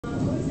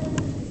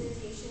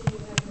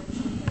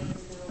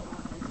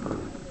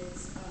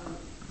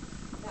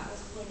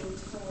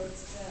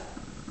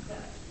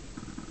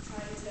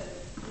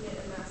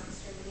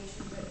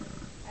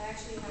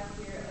actually have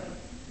here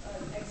an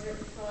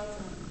excerpt from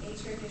a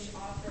Turkish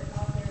author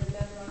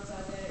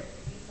Mevranzadeh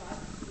Rifat.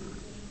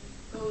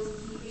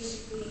 He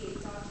basically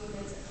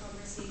documents a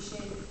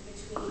conversation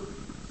between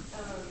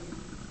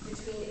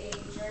a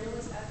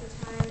journalist at the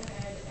time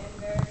and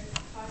Enver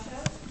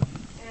Pasha,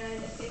 and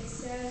it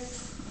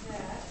says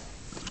that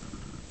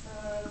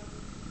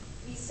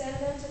we send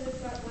them to the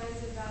front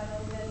lines of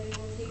battle, then we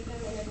will take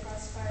them in a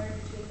crossfire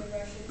between the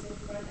Russians in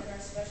front and our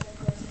special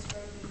forces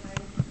from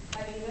behind.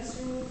 Having thus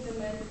removed the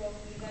menfolk,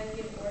 we then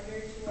give order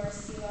to our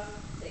Sila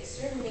to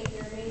exterminate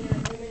the remainder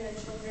of women and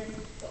children,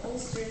 the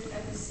ulcers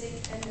and the sick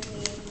and the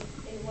maimed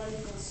in one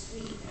full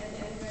sweep. And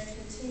Enver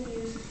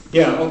continues.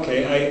 Yeah, okay,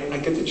 I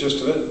get the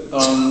gist of it.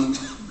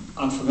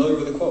 I'm familiar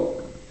with the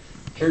quote.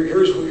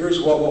 Here's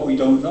what we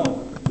don't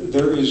know.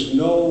 There is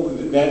no,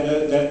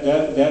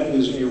 that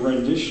is a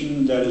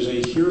rendition, that is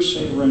a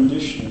hearsay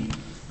rendition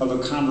of a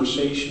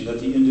conversation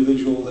that the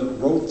individual that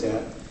wrote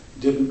that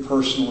didn't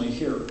personally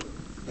hear.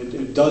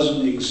 It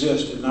doesn't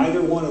exist. And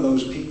neither one of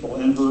those people,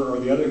 Enver or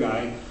the other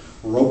guy,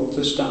 wrote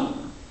this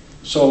down.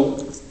 So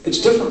it's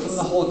different from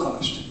the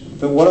Holocaust.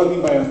 But what I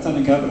mean by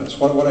authentic evidence,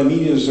 what I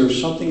mean is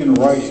there's something in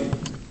writing,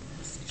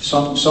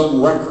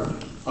 some record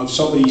of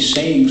somebody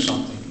saying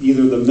something,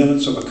 either the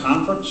minutes of a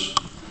conference,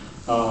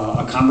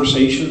 a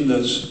conversation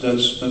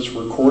that's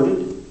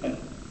recorded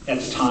at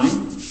the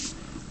time,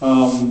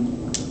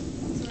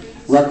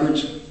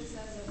 records. As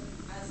a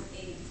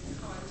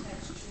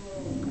contextual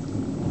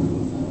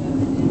proof of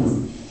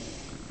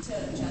evidence to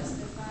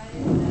justify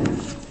it.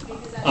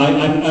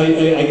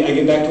 I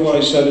get back to what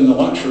I said in the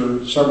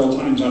lecture several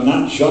times. I'm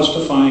not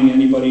justifying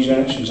anybody's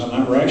actions. I'm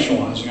not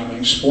rationalizing. I'm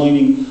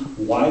explaining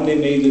why they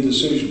made the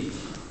decision.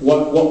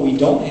 What we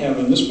don't have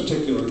in this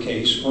particular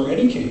case, or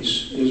any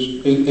case,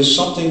 is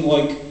something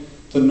like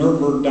the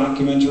Nuremberg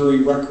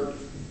documentary record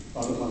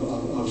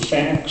of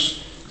facts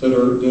that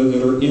are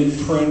in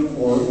print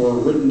or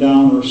written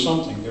down or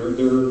something. There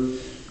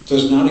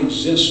does not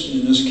exist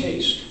in this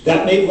case.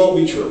 That may well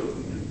be true.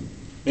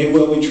 May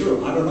well be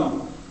true. I don't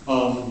know.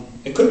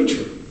 It could be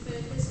true.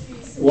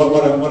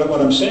 What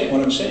I'm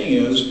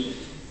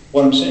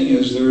saying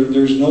is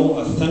there's no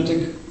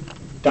authentic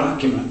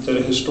document that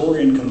a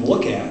historian can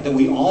look at, that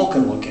we all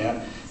can look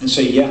at, and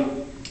say, yeah,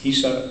 he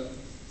said it.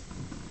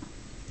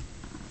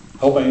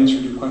 Hope I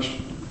answered your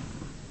question.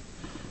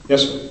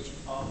 Yes, sir?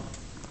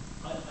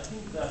 I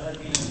think there had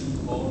been a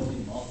call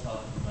in Malta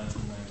in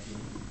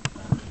 1919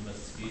 and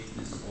investigate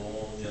this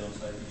whole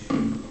genocide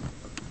issue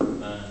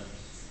and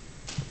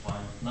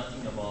find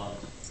nothing about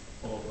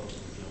Holocaust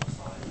or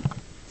genocide.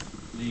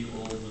 Leave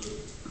all the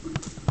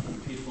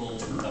people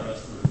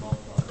arrested in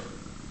Malta in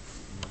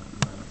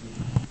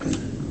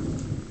 1919.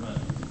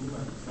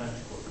 French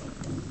court.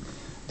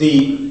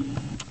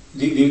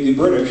 The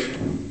British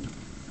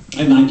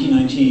in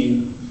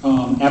 1919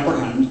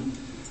 apprehend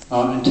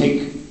and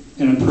take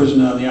and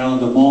imprison on the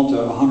island of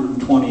Malta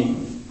 120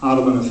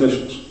 Ottoman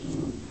officials.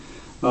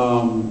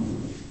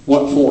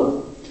 What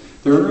for?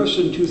 They're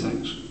interested in two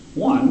things.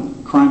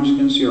 One, crimes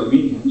against the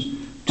Armenians.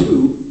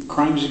 Two,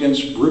 crimes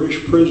against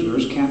British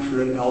prisoners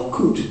captured at Al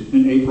Kut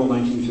in April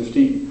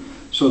 1915.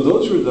 So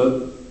those are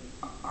the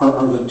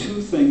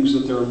two things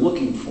that they're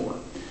looking for.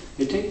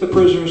 They take the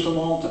prisoners to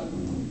Malta.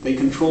 They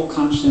control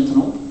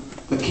Constantinople,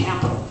 the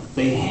capital.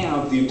 They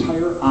have the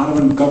entire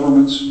Ottoman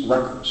government's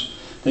records.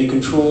 They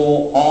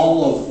control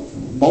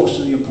most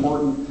of the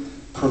important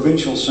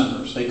provincial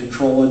centers. They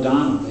control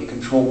Adana. They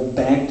control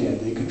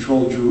Baghdad. They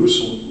control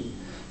Jerusalem.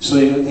 So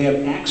they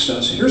have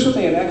access. Here's what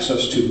they have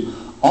access to.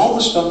 All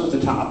the stuff at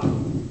the top.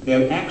 They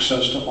have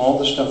access to all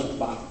the stuff at the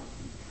bottom.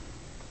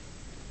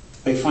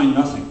 They find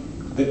nothing.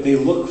 They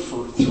look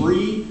for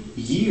 3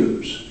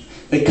 years.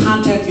 They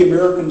contact the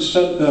American,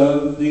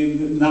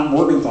 not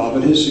Morgenthau,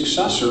 but his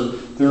successor.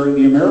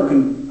 The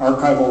American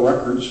archival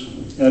records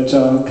at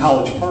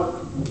College Park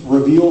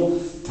reveal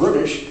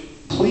British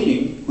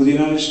pleading with the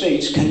United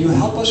States, can you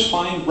help us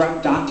find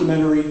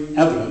documentary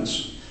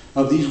evidence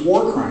of these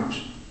war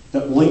crimes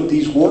that link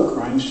these war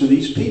crimes to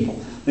these people?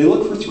 They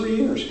look for 3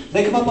 years.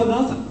 They come up with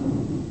nothing.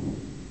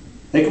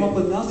 They come up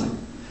with nothing.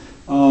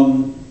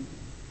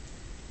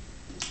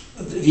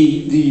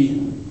 The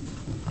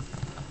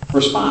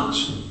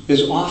response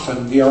is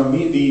often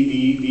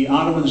the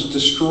Ottomans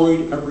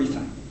destroyed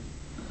everything.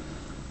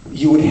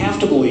 You would have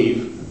to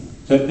believe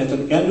that at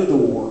the end of the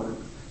war,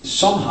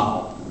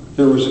 somehow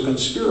there was a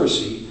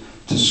conspiracy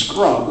to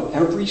scrub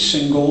every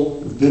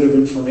single bit of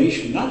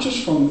information, not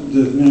just from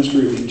the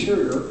Ministry of the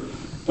Interior,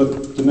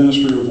 but the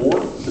Ministry of War,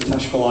 the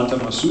Tashkilata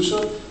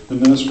Masusa, the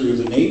Ministry of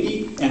the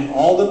Navy, and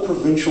all the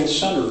provincial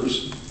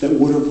centers that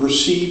would have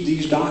received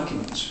these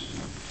documents.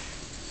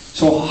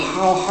 So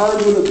how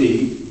hard would it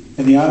be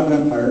in the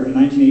Ottoman Empire in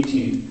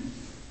 1918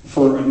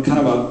 for a kind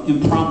of an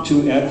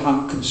impromptu ad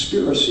hoc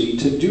conspiracy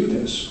to do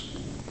this?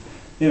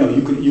 You know,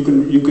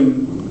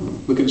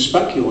 we can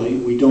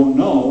speculate, we don't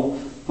know,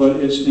 but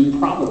it's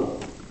improbable.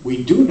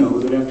 We do know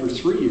that after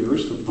 3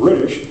 years, the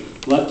British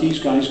let these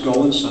guys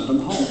go and sent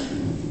them home.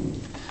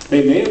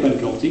 They may have been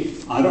guilty,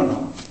 I don't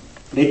know.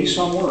 Maybe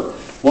some were.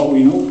 What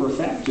we know for a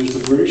fact is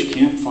the British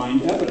can't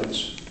find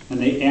evidence. And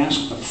they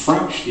ask the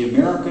French, the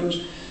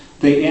Americans,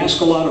 they ask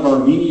a lot of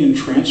Armenian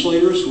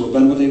translators who have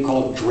been what they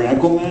call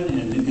dragomen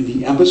in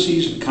the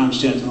embassies in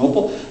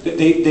Constantinople.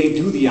 They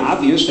do the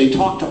obvious. They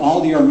talk to all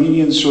the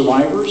Armenian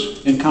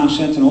survivors in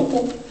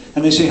Constantinople,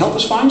 and they say, help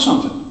us find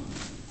something.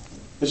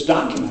 It's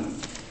documented.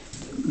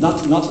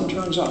 Nothing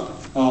turns up.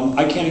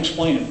 I can't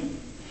explain it.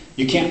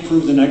 You can't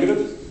prove the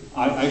negative?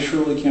 I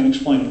surely can't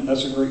explain it.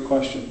 That's a great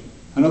question.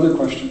 Another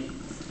question.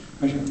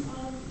 Right here.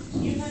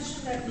 You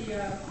mentioned that the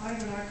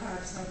Ottoman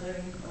archives have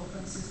been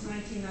open since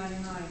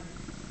 1999.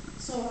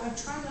 So I'm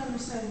trying to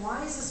understand,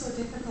 why is it so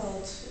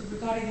difficult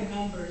regarding the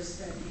numbers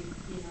that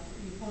you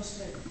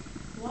posted?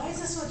 Why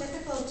is it so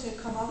difficult to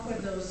come up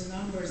with those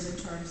numbers in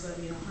terms of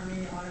how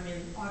many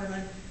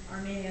Ottoman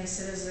Armenian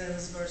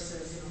citizens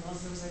versus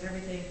Muslims and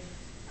everything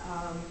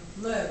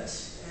lived,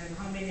 and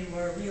how many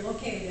were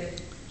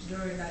relocated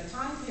during that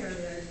time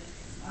period?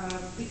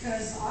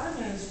 Because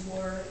Ottomans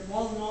were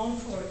well known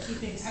for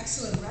keeping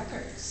excellent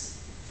records.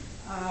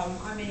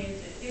 I mean,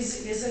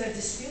 is it a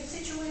dispute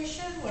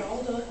situation where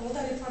all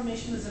that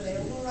information is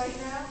available right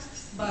now,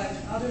 but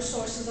other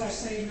sources are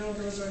saying no,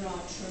 those are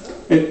not true?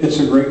 It's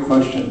a great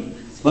question.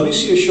 Let me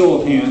see a show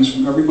of hands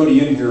from everybody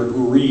in here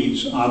who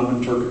reads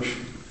Ottoman Turkish.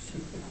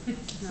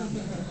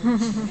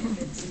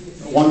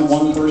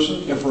 One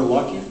person, if we're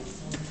lucky.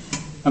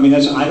 I mean,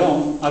 I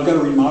don't. I've got to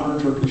read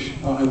modern Turkish.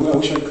 I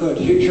wish I could.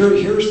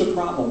 Here's the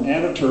problem.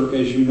 Ataturk,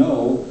 as you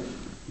know,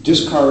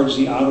 discards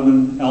the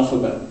Ottoman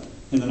alphabet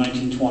in the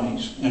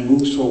 1920s and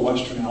moves to a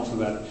Western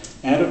alphabet.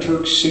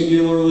 Ataturk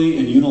singularly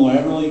and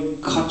unilaterally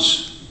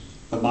cuts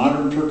the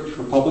modern Turkish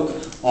Republic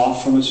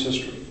off from its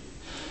history.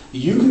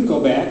 You can go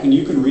back and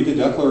you can read the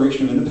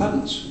Declaration of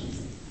Independence.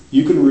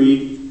 You can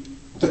read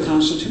the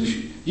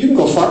Constitution. You can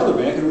go farther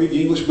back and read the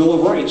English Bill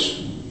of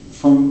Rights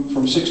from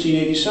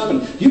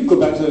 1687. You can go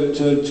back to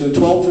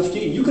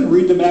 1215. You can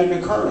read the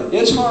Magna Carta.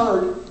 It's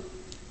hard.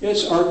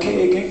 It's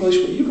archaic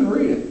English, but you can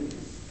read it.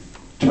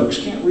 Turks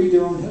can't read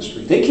their own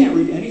history. They can't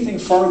read anything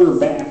farther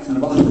back than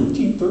about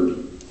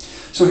 1930.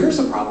 So here's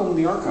the problem with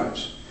the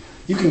archives.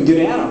 You can get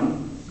at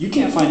them. You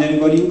can't find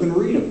anybody who can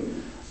read them.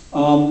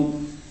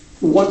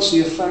 What's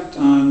the effect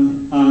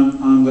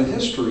on the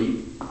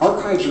history?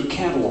 Archives are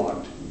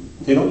cataloged.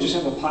 They don't just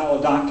have a pile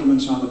of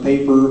documents on the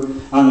paper,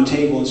 on the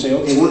table, and say,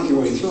 okay, work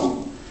your way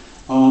through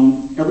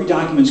them. Every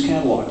document's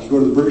cataloged. You go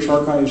to the British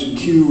Archives in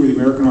Kew or the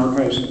American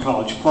Archives in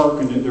College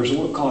Park, and there's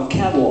what we call a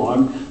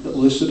catalog that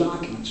lists the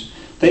documents.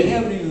 They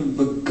haven't even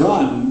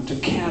begun to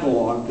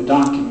catalog the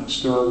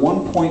documents. There are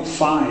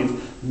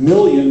 1.5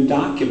 million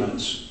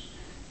documents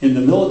in the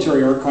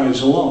military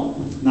archives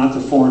alone. Not the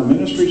foreign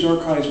ministry's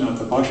archives, not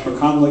the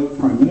Başbakanlık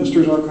prime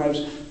minister's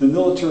archives, the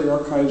military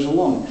archives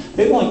alone.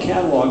 They've only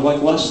cataloged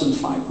like less than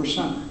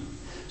 5%.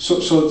 So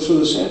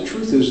the sad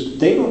truth is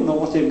they don't know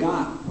what they've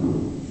got.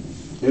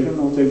 They don't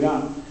know what they've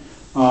got.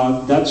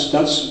 That's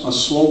a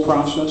slow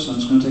process, and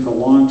it's going to take a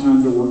long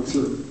time to work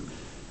through.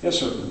 Yes,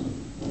 sir.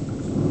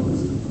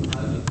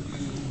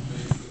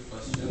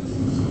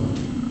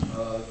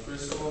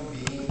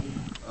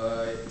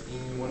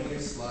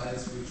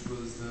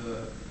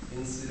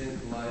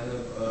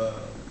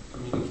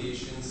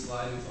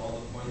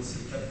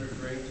 He kept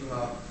referring to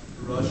how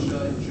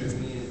Russia and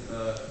Germany,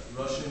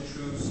 Russian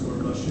troops or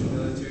Russian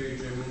military,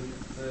 German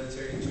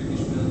military,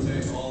 Turkish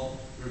military all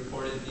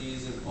reported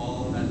these and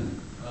all had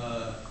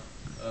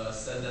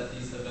said that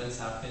these events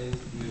happened,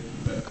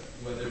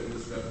 whether it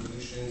was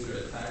revolutions or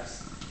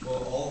attacks.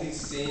 Well, all these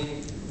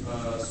same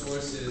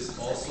sources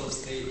also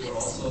state or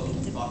also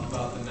talk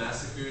about the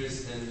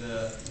massacres and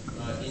the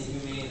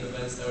inhumane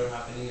events that were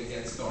happening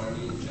against the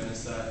Armenian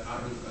genocide,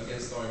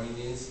 against the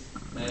Armenians.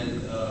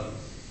 And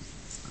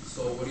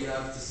so what do you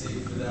have to say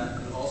for that?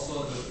 And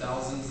also the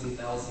thousands and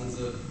thousands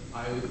of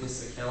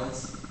eyewitness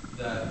accounts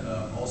that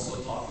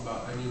also talk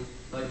about, I mean,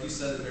 like you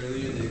said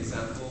earlier, the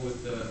example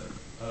with the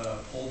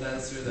pole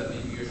dancer, that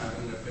maybe you're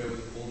having an affair with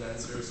a pole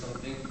dancer or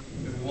something.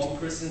 If one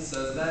person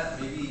says that,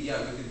 maybe,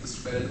 yeah, we could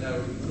discredit that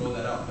or we could throw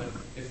that out. But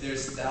if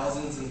there's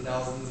thousands and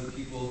thousands of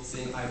people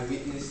saying, I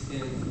witnessed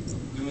him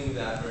doing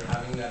that or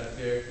having that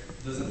affair,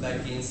 doesn't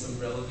that gain some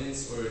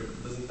relevance, or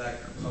doesn't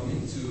that come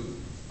into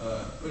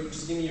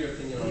just give me your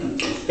opinion on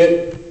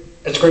that.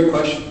 It's a great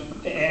question,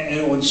 and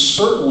it would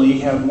certainly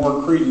have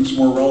more credence,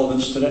 more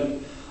relevance today.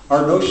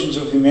 Our notions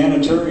of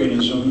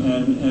humanitarianism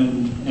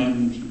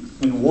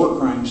and war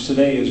crimes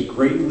today is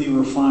greatly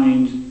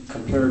refined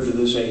compared to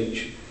this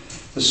age.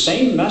 The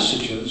same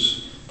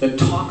messages that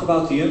talk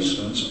about the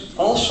incidents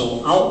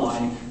also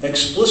outline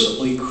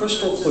explicitly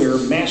crystal clear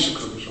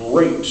massacres,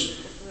 rapes,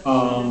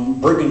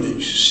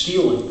 brigandage,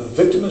 stealing, the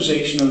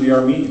victimization of the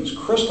Armenians.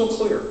 Crystal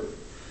clear.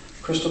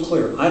 Crystal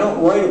clear. I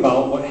don't write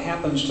about what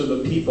happens to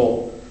the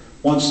people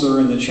once they're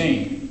in the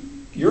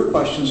chain. Your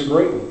question's a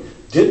great one.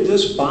 Did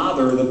this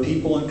bother the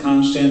people in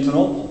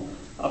Constantinople?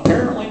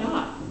 Apparently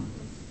not.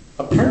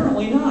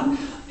 Apparently not.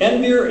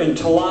 Emir and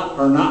Talat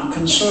are not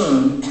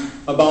concerned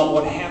about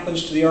what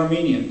happens to the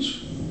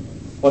Armenians.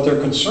 What they're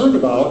concerned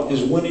about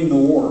is winning the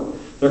war.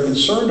 They're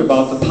concerned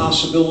about the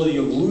possibility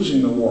of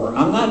losing the war.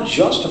 I'm not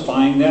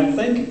justifying that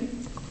thinking.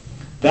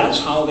 That's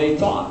how they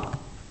thought.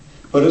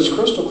 But it's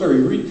crystal clear.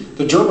 You read,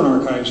 the German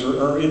archives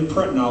are in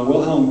print now.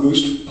 Wilhelm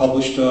Gust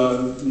published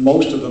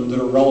most of them that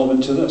are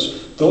relevant to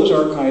this. Those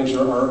archives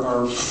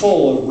are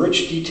full of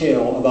rich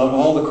detail about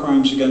all the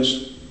crimes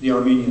against the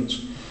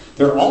Armenians.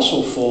 They're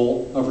also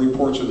full of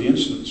reports of the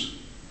incidents.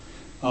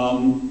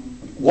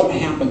 What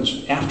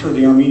happens after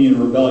the Armenian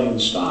rebellion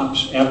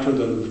stops, after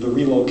the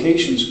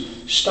relocations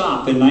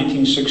stop in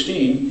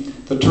 1916,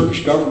 the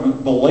Turkish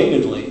government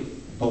belatedly,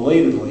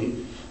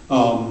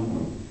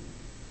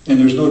 and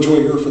there's no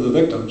joy here for the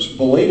victims,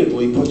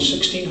 belatedly put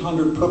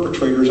 1,600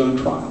 perpetrators on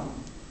trial.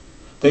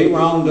 They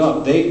round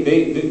up,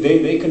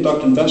 they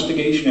conduct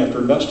investigation after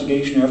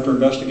investigation after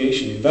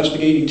investigation. The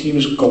investigating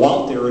teams go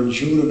out there in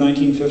June of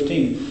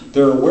 1915.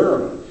 They're aware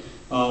of it.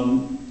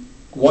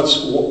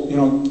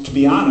 To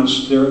be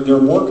honest, they're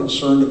more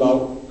concerned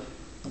about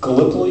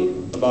Gallipoli,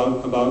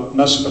 about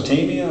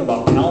Mesopotamia,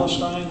 about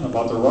Palestine,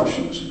 about the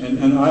Russians,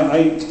 and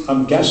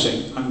I'm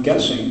guessing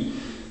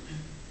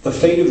the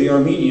fate of the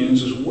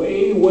Armenians is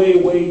way, way,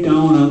 way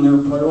down on their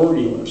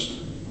priority list.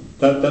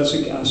 That's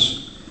a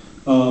guess,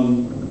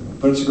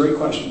 but it's a great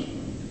question.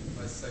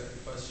 My second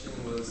question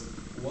was,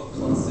 what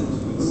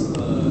constitutes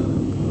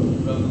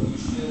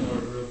revolution or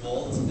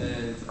revolt,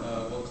 and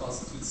what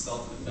constitutes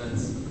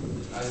self-defense?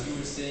 As you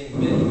were saying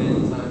many,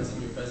 many times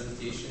in your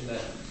presentation,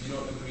 that you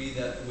don't agree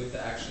that with the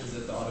actions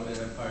that the Ottoman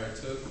Empire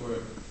took,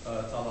 or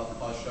Talat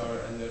Pasha or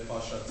Enver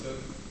Pasha took,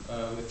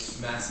 with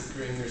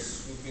massacring or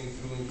swooping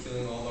through and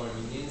killing all the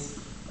Armenians.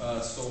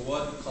 So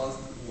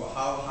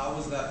how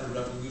was that a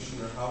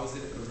revolution, or how was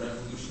it a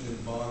revolution in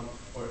Van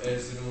or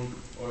Erzurum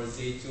or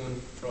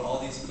Zeytun, or all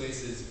these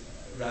places,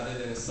 rather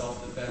than a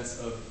self-defense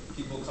of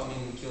people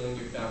coming and killing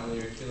your family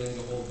or killing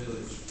the whole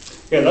village?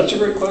 Yeah, that's a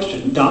great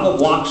question. Donald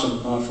Bloxham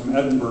from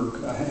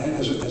Edinburgh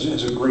has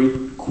a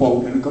great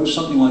quote, and it goes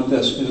something like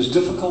this: "It is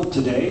difficult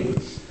today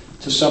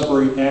to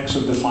separate acts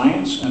of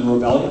defiance and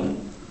rebellion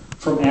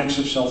from acts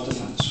of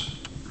self-defense.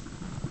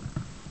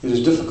 It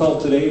is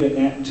difficult today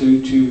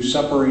to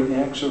separate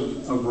acts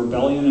of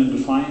rebellion and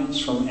defiance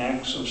from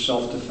acts of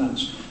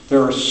self-defense."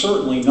 There are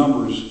certainly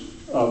numbers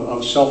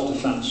of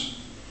self-defense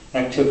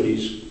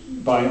activities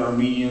by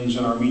Armenians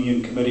and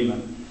Armenian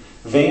committeemen.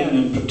 Van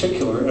in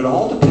particular, it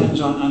all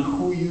depends on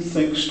who you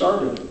think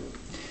started it.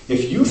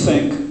 If you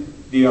think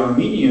the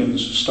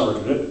Armenians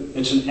started it,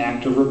 it's an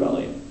act of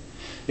rebellion.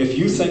 If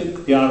you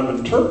think the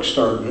Ottoman Turks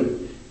started it,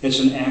 it's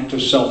an act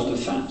of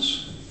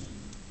self-defense.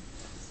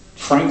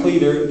 Frankly,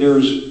 there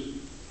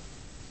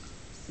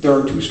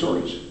are two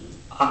stories.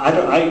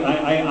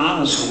 I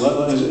honestly,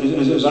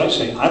 as I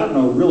say, I don't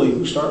know really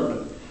who started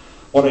it.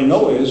 What I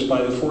know is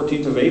by the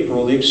 14th of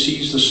April, they've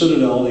seized the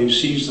citadel, they've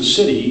seized the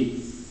city,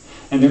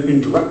 and they're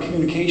in direct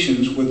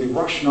communications with the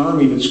Russian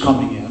army that's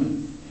coming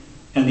in,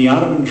 and the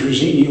Ottoman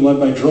Drzini, led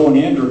by Dro and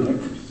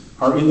Andronik,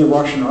 are in the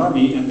Russian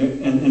army,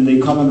 and they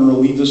come and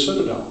relieve the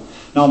citadel.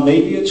 Now,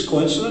 maybe it's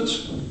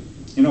coincidence.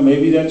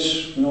 Maybe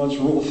that's, it's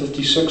Rule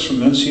 56 from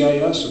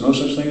NCIS, or no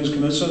such thing as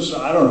coincidence.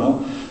 I don't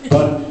know.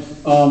 But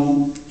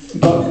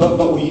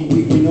we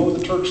know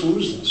the Turks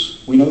lose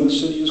this. We know the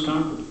city is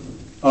conquered.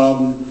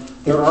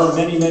 There are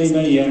many, many,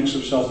 many acts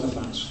of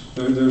self-defense.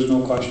 There's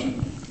no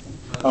question.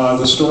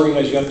 The story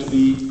has yet to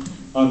be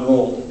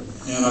unrolled.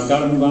 And I've got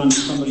to move on to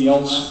somebody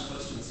else.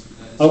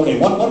 Okay,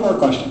 one more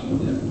question.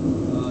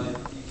 You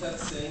kept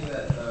saying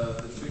that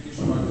the Turkish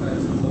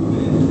archives are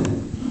open, and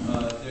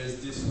there's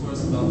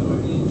discourse about the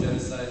Armenian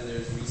genocide, and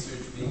there's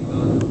research being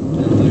done, and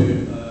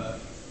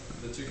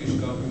the Turkish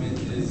government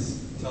is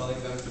telling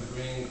them to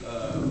bring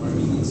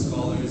Armenian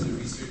scholars or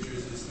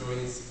researchers,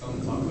 historians to come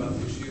and talk about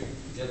the issue.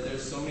 Yet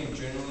there's so many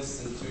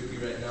journalists in Turkey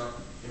right now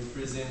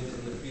imprisoned,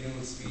 and the freedom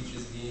of speech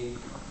is being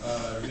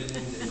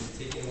ridden and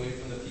taken away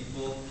from the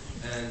people.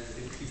 And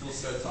if people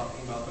start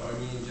talking about the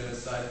Armenian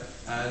genocide,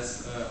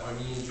 as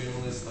Armenian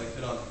journalists like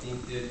Hrant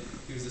Dink did,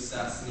 he was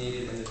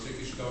assassinated, and the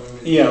Turkish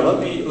government. Yeah, let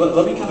me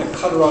kind of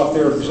cut her off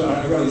there, because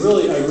I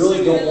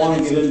really don't want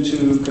to get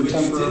into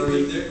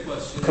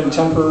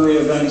contemporary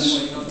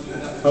events.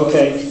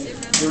 Okay,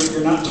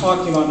 you're not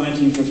talking about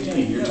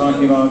 1915. You're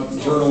talking about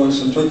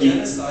journalists in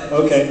Turkey.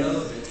 Okay,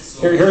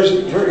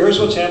 here's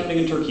what's happening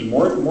in Turkey.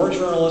 More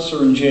journalists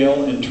are in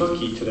jail in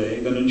Turkey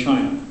today than in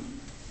China.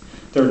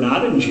 They're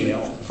not in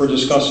jail for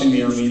discussing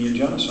the Armenian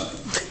genocide.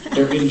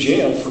 They're in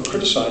jail for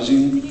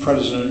criticizing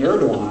President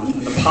Erdogan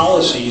and the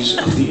policies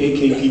of the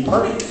AKP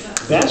party.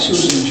 That's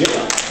who's in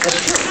jail.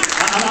 That's true.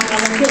 I'm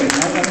not kidding.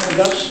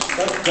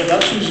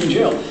 That's who's in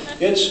jail.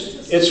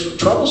 It's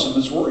troublesome.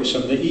 It's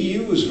worrisome. The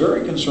EU is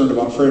very concerned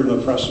about freedom of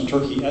the press in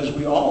Turkey, as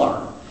we all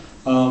are.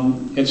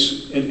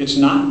 It's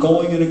not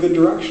going in a good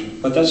direction.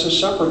 But that's a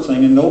separate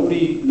thing, and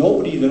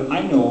nobody that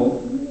I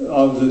know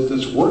of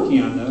that's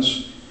working on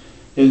this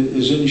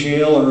is in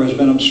jail or has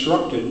been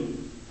obstructed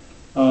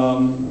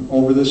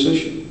over this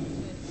issue.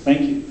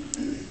 Thank you.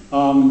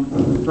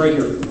 Right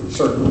here,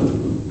 sir.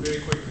 Very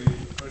quickly,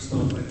 first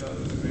off, I thought it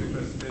was a great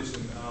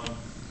presentation.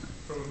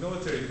 from a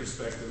military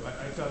perspective,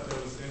 I thought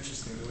that was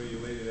interesting the way you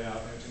laid it out.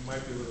 And it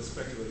might be a little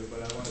speculative, but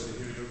I wanted to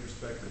hear your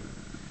perspective.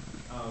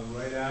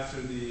 Right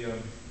after the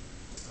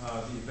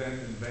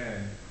event in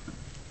Van,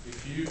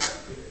 if you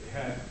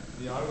had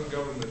the Ottoman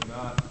government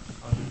not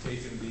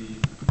undertaken the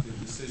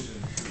decision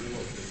to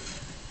relocate,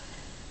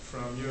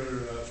 from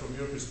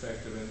your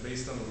perspective and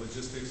based on the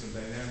logistics and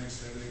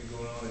dynamics and everything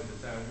going on at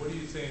the time, what do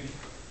you think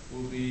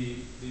will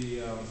be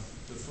the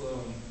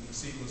flow and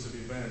sequence of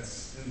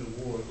events in the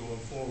war going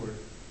forward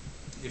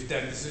if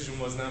that decision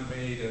was not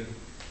made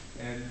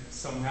and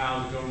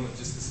somehow the government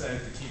just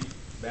decided to keep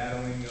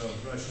battling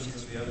Russians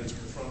and the others to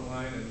the front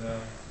line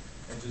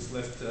and just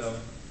left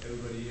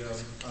everybody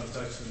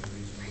untouched in the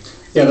region?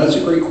 Yeah, that's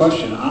a great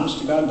question. Honest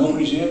to God,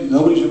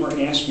 nobody's ever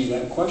asked me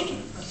that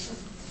question.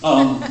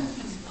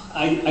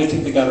 I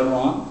think they got it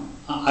wrong.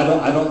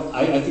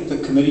 I think the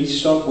committee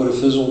stuff would have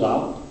fizzled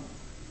out.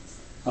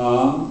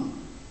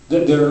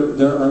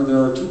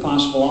 There are two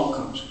possible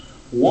outcomes.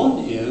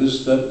 One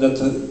is that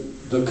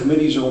the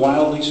committees are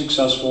wildly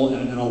successful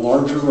and a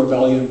larger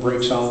rebellion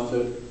breaks out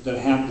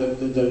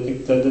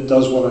that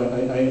does what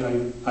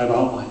I've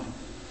outlined.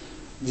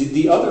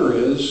 The other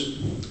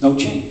is no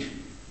change.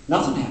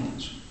 Nothing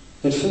happens.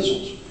 It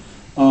fizzles.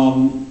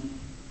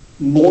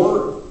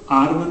 More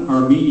Ottoman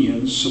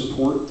Armenians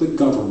support the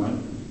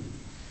government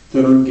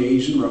that are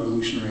engaged in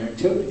revolutionary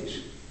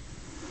activities.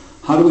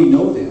 How do we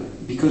know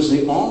that? Because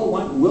they all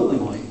went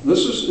willingly. This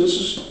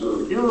is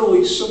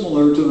eerily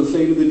similar to the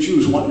fate of the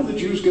Jews. Why did the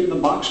Jews get in the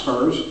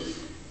boxcars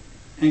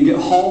and get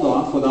hauled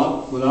off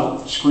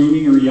without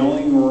screaming or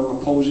yelling or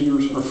opposing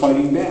or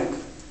fighting back?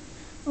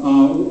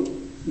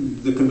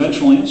 The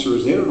conventional answer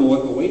is they don't know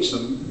what awaits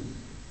them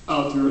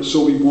out there at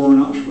Sobibor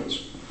and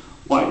Auschwitz.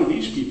 Why do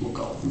these people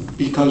go?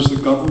 Because the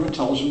government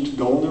tells them to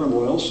go and they're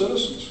loyal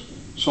citizens.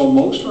 So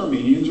most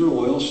Armenians are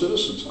loyal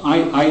citizens.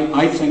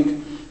 I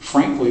think,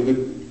 frankly,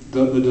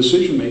 the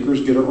decision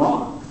makers get it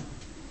wrong.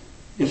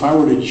 If I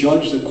were to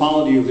judge the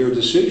quality of their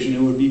decision,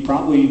 it would be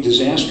probably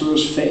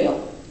disastrous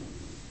fail.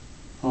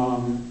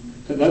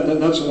 That's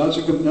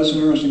an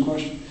interesting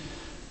question.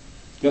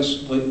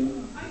 Yes, Lee?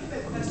 I have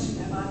a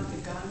question about the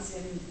guns.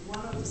 In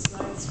one of the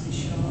slides we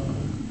showed,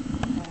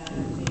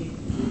 the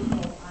group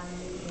of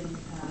Armenian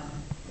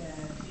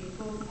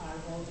people are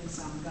holding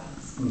some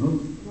guns.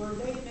 Mm-hmm. Were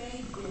they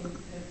made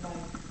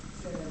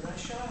in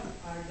Russia?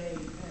 Are they?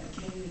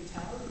 Can you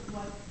tell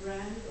what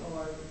brand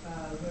or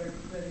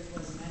where it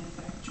was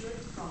manufactured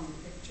from the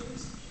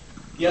pictures?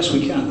 Yes, we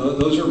can.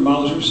 Those are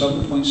Mauser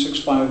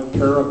 7.65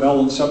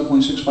 Parabellum,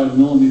 7.65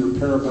 millimeter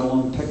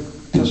Parabellum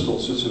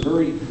pistols.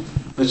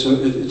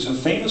 It's a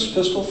famous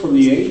pistol from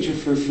the age,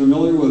 if you're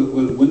familiar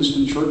with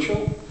Winston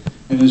Churchill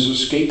and his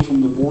escape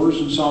from the Boers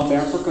in South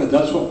Africa.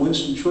 That's what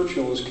Winston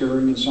Churchill was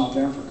carrying in South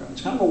Africa.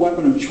 It's kind of a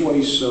weapon of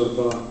choice of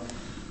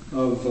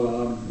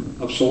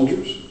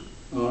soldiers.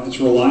 It's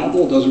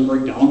reliable. It doesn't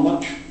break down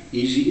much.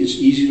 It's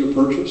easy to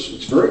purchase.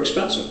 It's very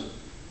expensive,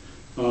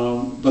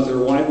 but they're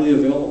widely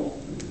available.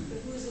 But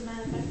who's the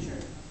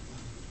manufacturer?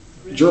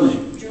 Germany.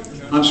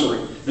 I'm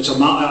sorry. It's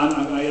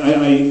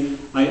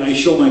I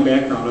show my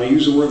background. I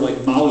use a word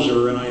like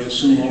Mauser, and I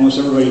assume almost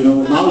everybody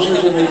knows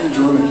Mausers are made in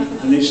Germany,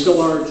 and they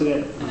still are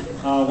today.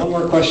 One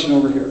more question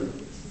over here.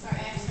 Sorry,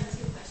 I actually have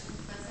two questions,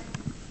 Professor.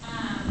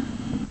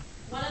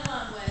 One of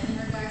them was in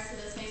regards to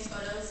those famous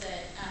photos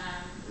that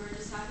we were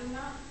just talking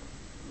about.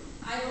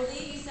 I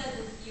believe you said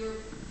that you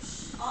were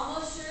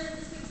almost sure that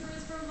this picture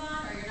was from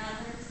Von, or you're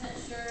not 100%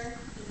 sure.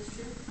 Is this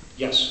true?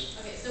 Yes.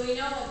 Okay, so we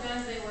know what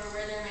guns they were,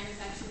 where they're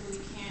manufactured,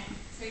 but we can't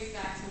trace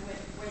back to where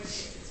the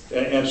pictures from.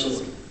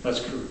 Absolutely.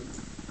 That's true.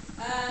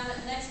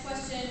 Next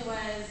question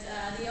was,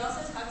 they also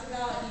talked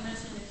about, and you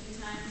mentioned a few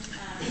times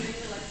during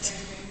the lecture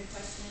and during the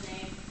question and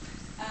name,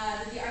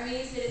 that the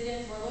Armenian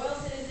citizens were loyal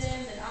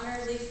citizens and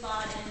honorably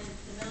fought in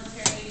the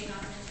military in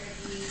Ottoman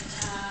Turkey.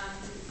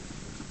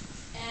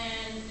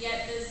 And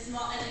yet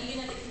and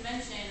even at the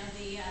convention of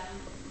the,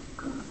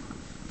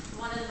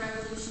 one of the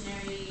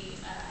revolutionary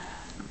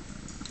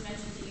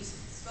conventions that you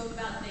spoke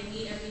about, that they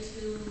meet every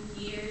 2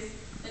 years,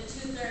 that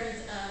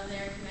 2/3 of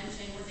their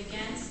convention was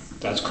against.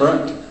 That's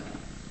correct. Okay.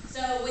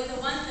 So with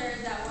the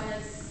 1/3 that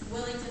was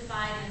willing to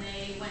fight and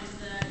they went to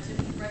the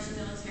Russian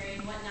military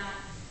and whatnot,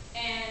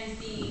 and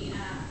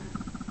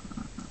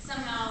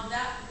somehow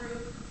that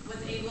group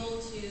was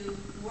able to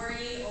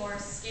worry or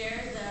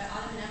scare the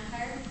Ottoman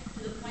Empire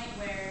to the point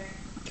where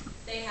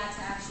they had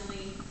to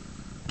actually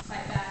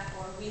fight back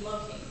or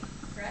relocate,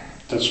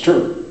 correct? That's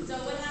true. So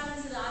what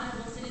happened to the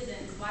honorable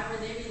citizens? Why were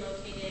they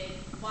relocated?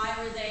 Why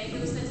were they, it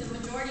was such a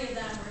majority of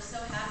them were so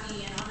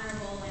happy and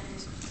honorable and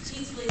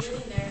peacefully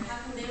living there. How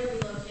come they were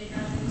relocated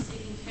rather than just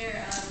taking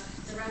care of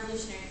the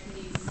revolutionary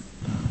committees?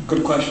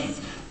 Good question.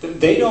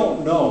 They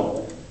don't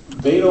know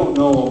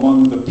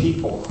among the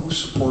people who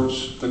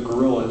supports the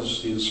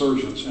guerrillas, the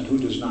insurgents, and who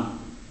does not.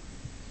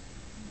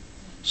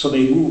 So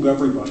they move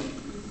everybody.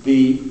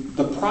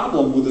 The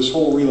problem with this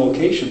whole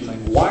relocation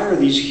thing, why are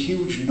these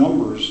huge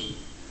numbers,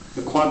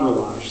 the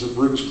quadrillage, the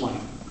Briggs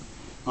plan?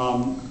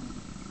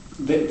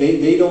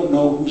 They don't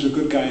know who's a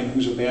good guy and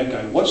who's a bad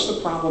guy. What's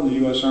the problem the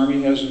U.S.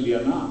 Army has in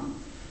Vietnam?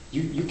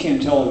 You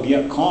can't tell a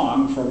Viet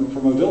Cong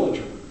from a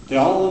villager. They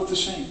all look the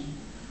same.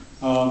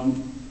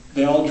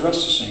 They all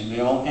dress the same.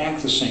 They all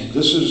act the same.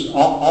 This is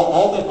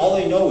all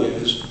they know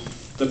is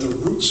that the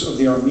roots of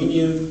the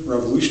Armenian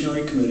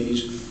revolutionary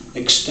committees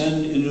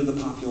extend into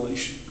the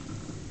population.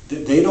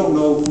 They don't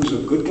know who's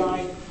a good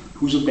guy,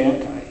 who's a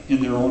bad guy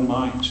in their own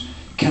minds.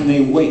 Can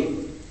they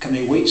wait? Can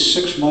they wait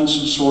 6 months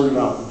and sort it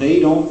out? They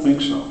don't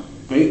think so.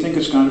 They think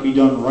it's got to be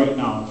done right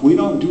now. If we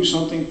don't do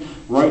something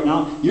right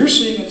now, you're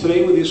seeing it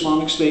today with the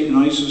Islamic State and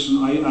ISIS and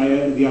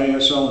the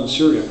ISL in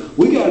Syria.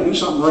 We got to do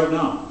something right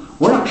now.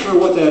 We're not sure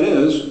what that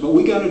is, but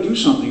we got to do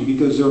something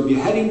because they're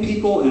beheading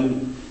people.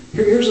 And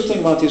here's the thing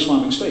about the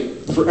Islamic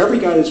State. For every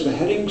guy that's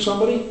beheading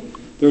somebody,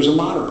 there's a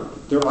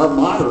moderate. There are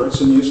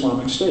moderates in the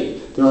Islamic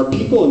State. There are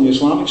people in the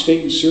Islamic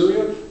State in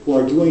Syria who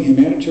are doing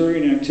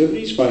humanitarian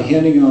activities by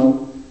handing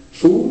out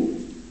food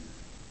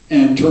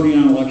and turning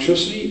on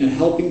electricity and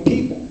helping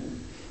people.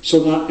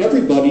 So not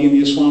everybody in the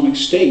Islamic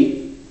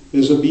State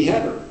is a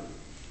beheader.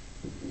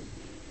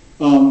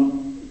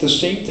 The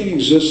same thing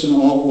exists in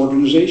all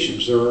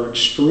organizations. There are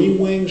extreme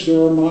wings,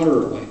 there are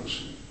moderate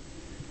wings.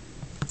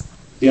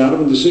 The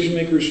Ottoman decision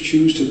makers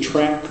choose to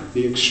track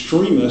the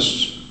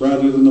extremists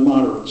rather than the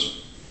moderates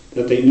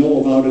that they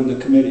know about in the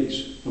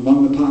committees.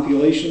 Among the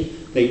population,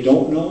 they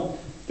don't know,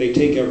 they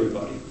take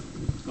everybody.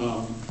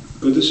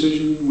 Good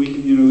decision, we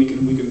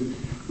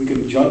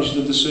can judge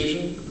the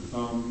decision.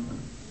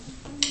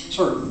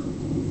 Sir. I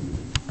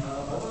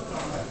want to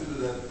come back to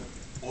that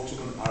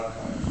Ottoman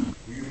archive.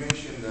 You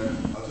mentioned that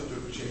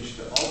Atatürk changed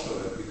the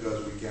alphabet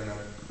because we cannot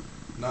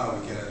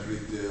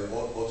read the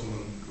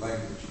Ottoman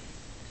language.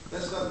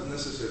 That's not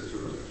necessarily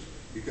true,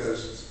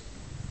 because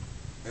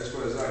as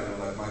far as I know,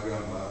 like my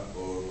grandma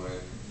or my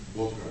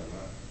both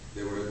grandma,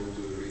 they were able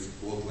to read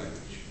both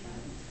languages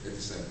at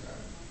the same time.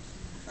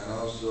 And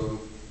also,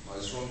 I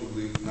strongly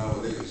believe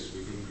nowadays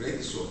we can create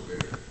the software,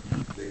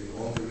 they can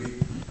only read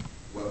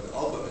what the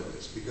alphabet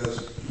is, because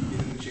he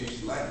didn't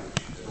change the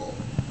language at all.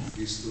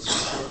 He still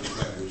speaks Turkish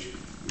language,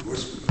 we were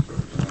speaking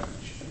Turkish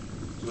language.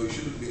 So it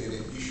shouldn't be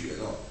any issue at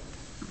all.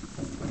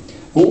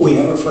 Well, we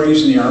have a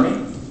phrase in the Army: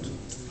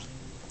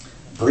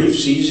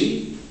 brief's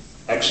easy,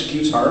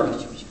 executes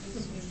hard.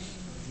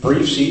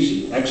 Brief's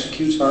easy,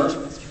 executes hard.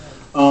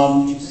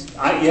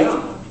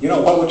 You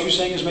know, what you're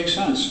saying makes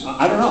sense.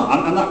 I don't know.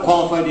 I'm not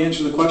qualified to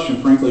answer the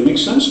question, frankly. It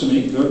makes sense to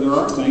me. There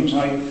are things.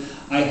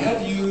 I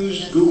have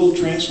used Google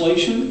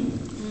Translation,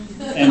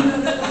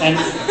 and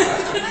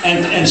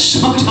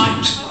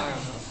sometimes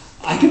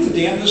I get the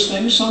damnedest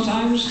things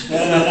sometimes,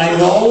 and I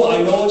know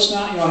it's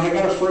not. You know, I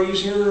got a phrase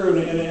here, and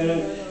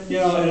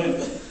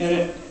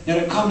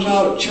it comes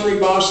out Cherry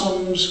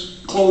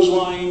Boslam's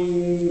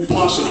clothesline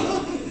posse,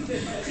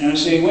 and I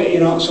say, wait,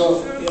 but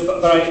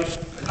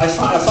I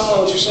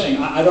follow what you're saying.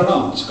 I don't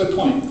know. It's a good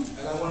point.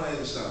 And I want to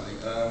add something.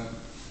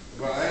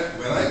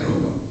 When I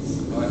grew up,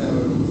 I have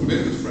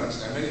very good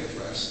friends, and many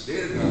friends,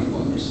 their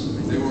grandfathers,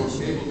 they were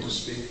able to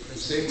speak the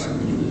same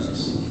language with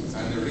us.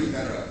 And they read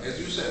and as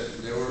you said,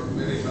 they were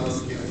very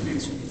well-educated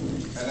people.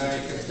 And I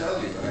can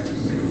tell you, I can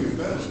think of your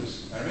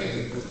families,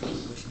 Armenian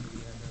families,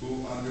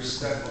 who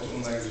understand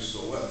Ottoman language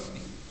so well.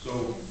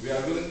 So we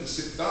are willing to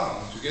sit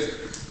down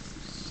together,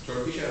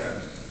 Turkish and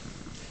Armenian.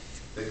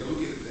 They can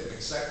look at the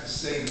exact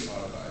same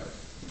archive.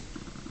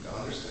 You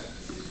understand?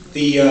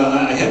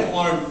 I haven't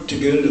wanted to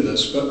get into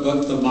this, but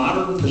the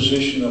modern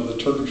position of the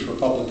Turkish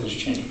Republic has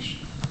changed.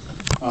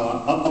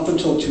 Up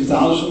until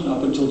 2000,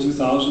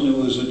 it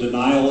was a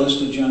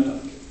denialist agenda.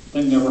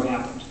 Thing never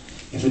happened.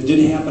 If it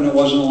did happen, it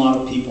wasn't a lot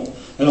of people.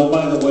 And oh,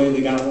 by the way,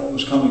 they got what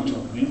was coming to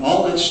them. I mean,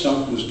 all that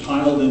stuff was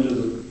piled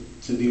into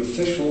the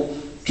official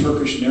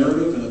Turkish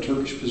narrative and the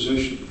Turkish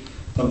position.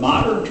 The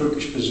modern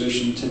Turkish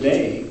position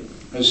today,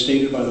 as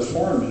stated by the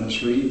Foreign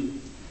Ministry,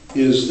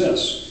 is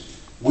this: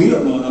 we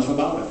don't know enough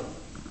about it.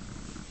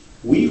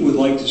 We would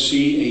like to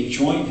see a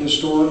joint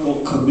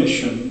historical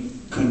commission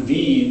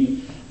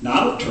convened,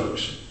 not of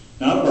Turks,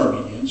 not of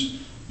Armenians,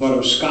 but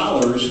of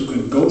scholars who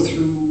can go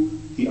through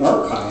the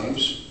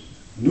archives,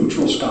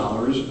 neutral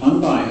scholars,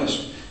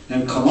 unbiased,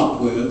 and come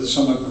up with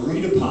some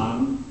agreed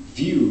upon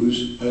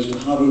views as to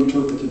how to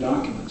interpret the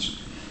documents.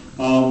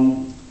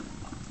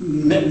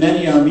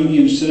 Many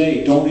Armenians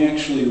today don't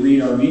actually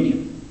read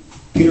Armenian.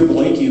 Peter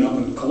Balakian up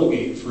in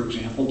Colgate, for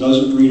example,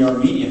 doesn't read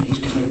Armenian. He's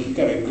got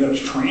a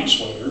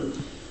translator,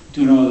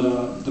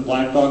 the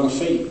Black Dog of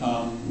Fate.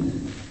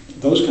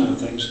 Those kind of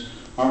things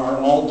are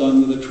all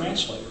done with a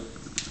translator.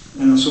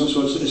 And so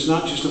it's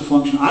not just a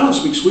function. I don't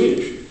speak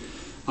Swedish.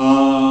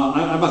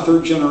 I'm a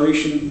third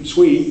generation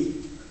Swede.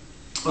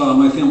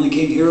 My family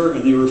came here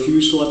and they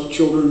refused to let the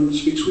children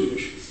speak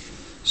Swedish.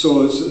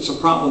 So it's a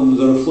problem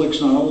that afflicts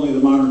not only the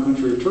modern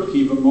country of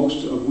Turkey, but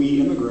most of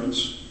we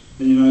immigrants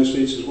in the United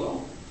States as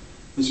well.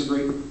 It's a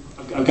great.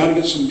 I've got to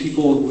get some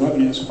people who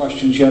haven't asked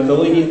questions yet. The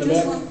lady in the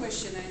back. Just one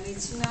question, and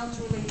it's not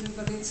related,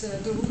 but it's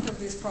the root of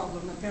this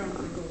problem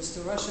apparently goes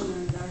to Russian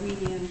and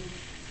Armenian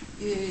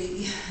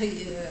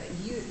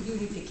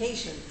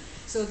unification.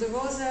 So there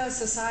was a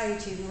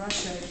society in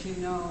Russia, if you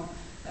know,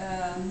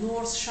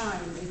 North Shine,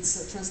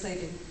 it's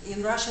translated.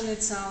 In Russian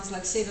it sounds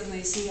like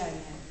Северное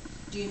сияние.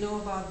 Do you know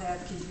about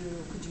that? Could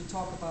you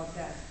talk about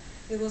that?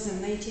 It was in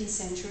 19th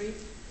century,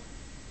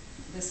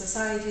 the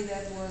society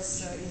that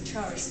was in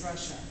Tsarist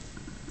Russia.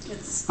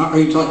 Are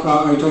you talking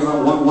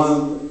about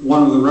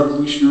one of the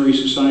revolutionary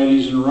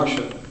societies in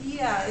Russia?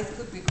 Yeah, it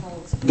could be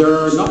called. There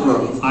are a number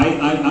of them.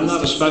 I'm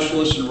not a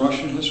specialist in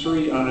Russian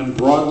history. I'm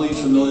broadly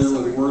familiar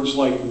with words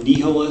like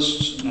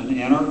nihilists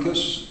and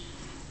anarchists.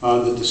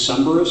 The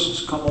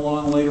Decembrists come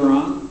along later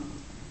on.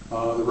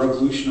 The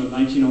revolution of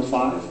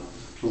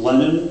 1905.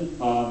 Lenin.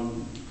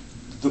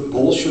 The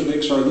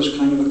Bolsheviks are this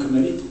kind of a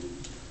committee.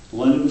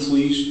 Lenin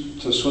flees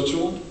to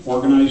Switzerland,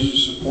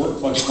 organizes support,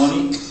 collects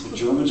money. The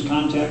Germans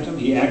contact him.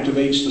 He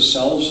activates the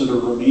cells that are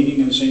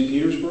remaining in St.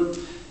 Petersburg,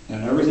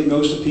 and everything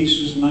goes to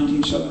pieces in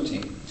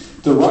 1917.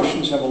 The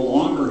Russians have a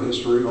longer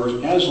history, or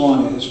as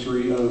long a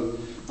history,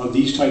 of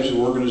these types of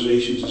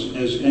organizations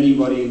as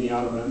anybody in the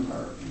Ottoman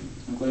Empire.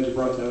 I'm glad you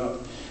brought that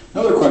up.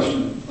 Another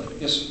question.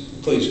 Yes,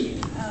 please.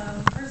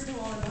 First of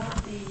all,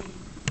 about the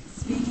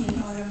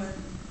speaking Ottoman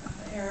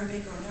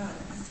Arabic or not.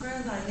 As far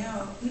as I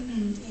know,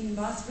 in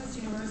Bosphorus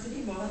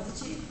University,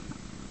 Boğaziçi,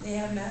 they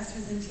have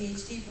master's and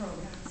PhD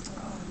programs for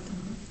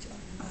Ottoman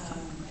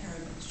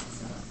Arabic. So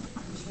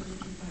I'm sure you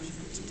can find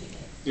something.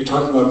 You're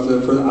talking about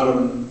for the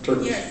Ottoman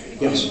Turkish?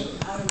 Yes.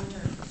 Ottoman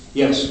Turkish.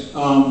 Yes.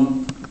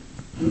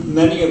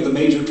 Many of the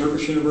major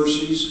Turkish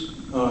universities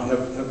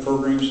have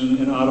programs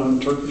in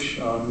Ottoman Turkish.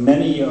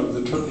 Many of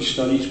the Turkish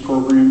studies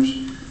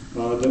programs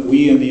that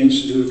we in the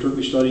Institute of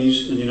Turkish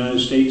Studies in the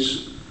United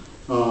States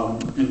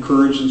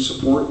encourage and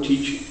support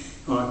teach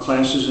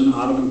classes in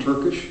Ottoman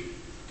Turkish.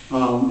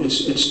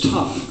 It's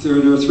tough.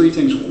 There are three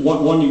things.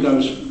 One, you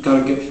got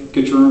to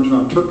get your arms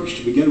around Turkish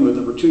to begin with.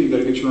 Number two, you got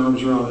to get your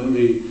arms around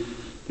the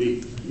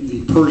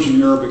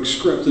Persian Arabic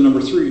script. And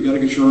number three, you got to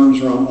get your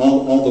arms around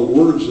all the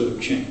words that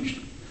have changed.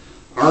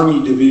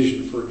 Army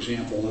division, for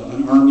example,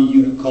 an army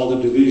unit called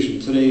a division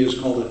today is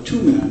called a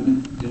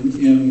two-man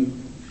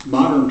in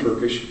modern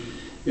Turkish.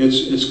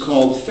 It's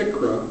called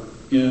fikra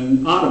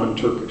in Ottoman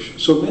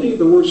Turkish. So many of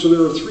the words, so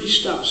there are three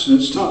steps, and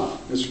it's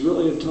tough. It's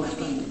really a tough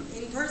thing.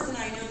 In person,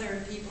 I know there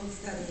are people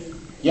studying.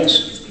 Yes.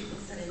 Turkish people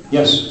studying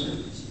Yes.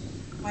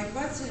 Turkish. My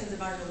question is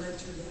about your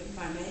lecture, though, if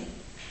I may.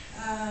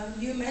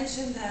 You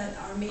mentioned that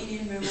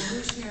Armenian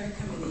revolutionary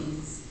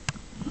committees,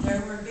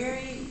 there were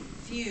very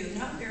few,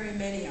 not very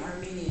many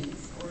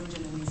Armenians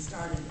originally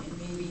started and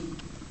maybe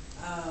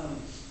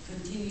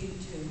continued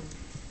to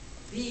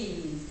be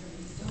in these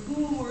committees. So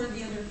who were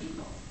the other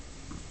people?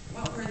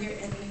 What were their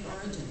ethnic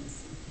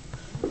origins?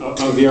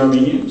 Of the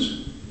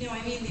Armenians? No,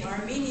 I mean the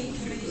Armenian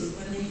committees,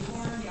 when they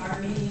formed the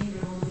Armenian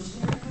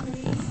revolutionary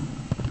committees,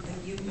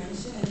 like you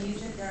mentioned, and you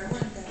said there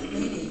weren't that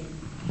many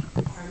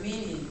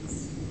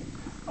Armenians.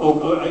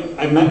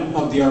 I meant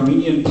of the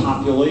Armenian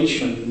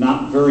population,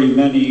 not very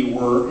many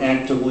were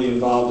actively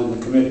involved in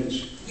the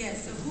committees.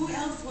 Yes, so who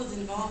else was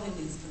involved in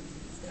these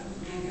committees? That would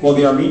be very Well,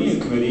 the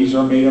Armenian committees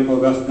are made up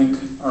of ethnic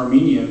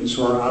Armenians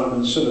who are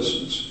Ottoman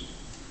citizens.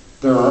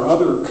 There are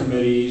other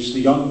committees,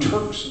 the Young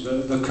Turks,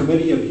 the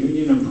Committee of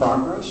Union and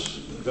Progress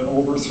that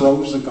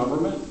overthrows the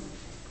government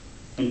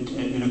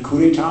in a coup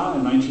d'etat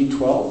in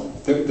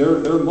 1912.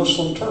 They're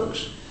Muslim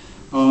Turks.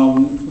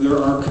 There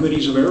are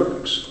committees of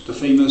Arabics, the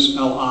famous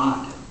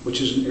Al-Ad,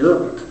 which is an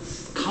Arabic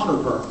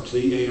counterpart to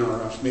the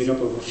ARF, made up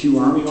of a few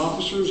army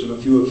officers and a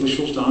few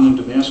officials down in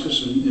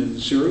Damascus in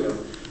Syria.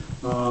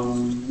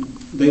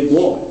 They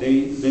blow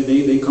it.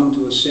 They come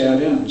to a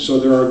sad end. So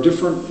there are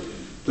different.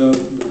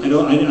 I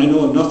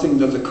know of nothing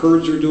that the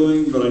Kurds are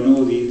doing, but I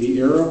know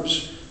the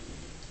Arabs,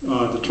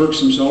 the Turks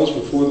themselves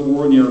before the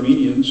war, and the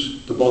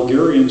Armenians, the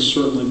Bulgarians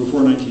certainly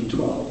before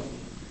 1912.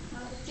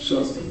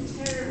 So.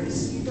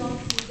 Terrorists, you don't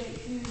need a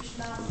huge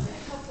number.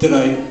 Did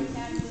I?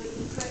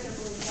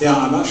 Yeah,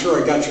 I'm not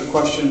sure I got your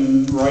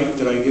question right.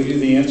 Did I give you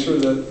the answer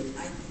that?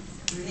 I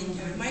think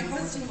so. My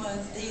question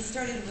was, they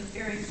started with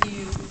very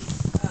few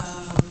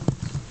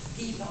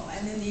people,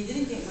 and then they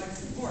didn't get much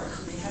support,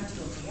 so they had to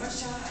go to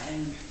Russia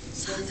and get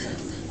some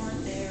support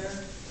there,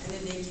 and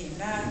then they came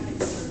back and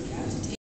sort of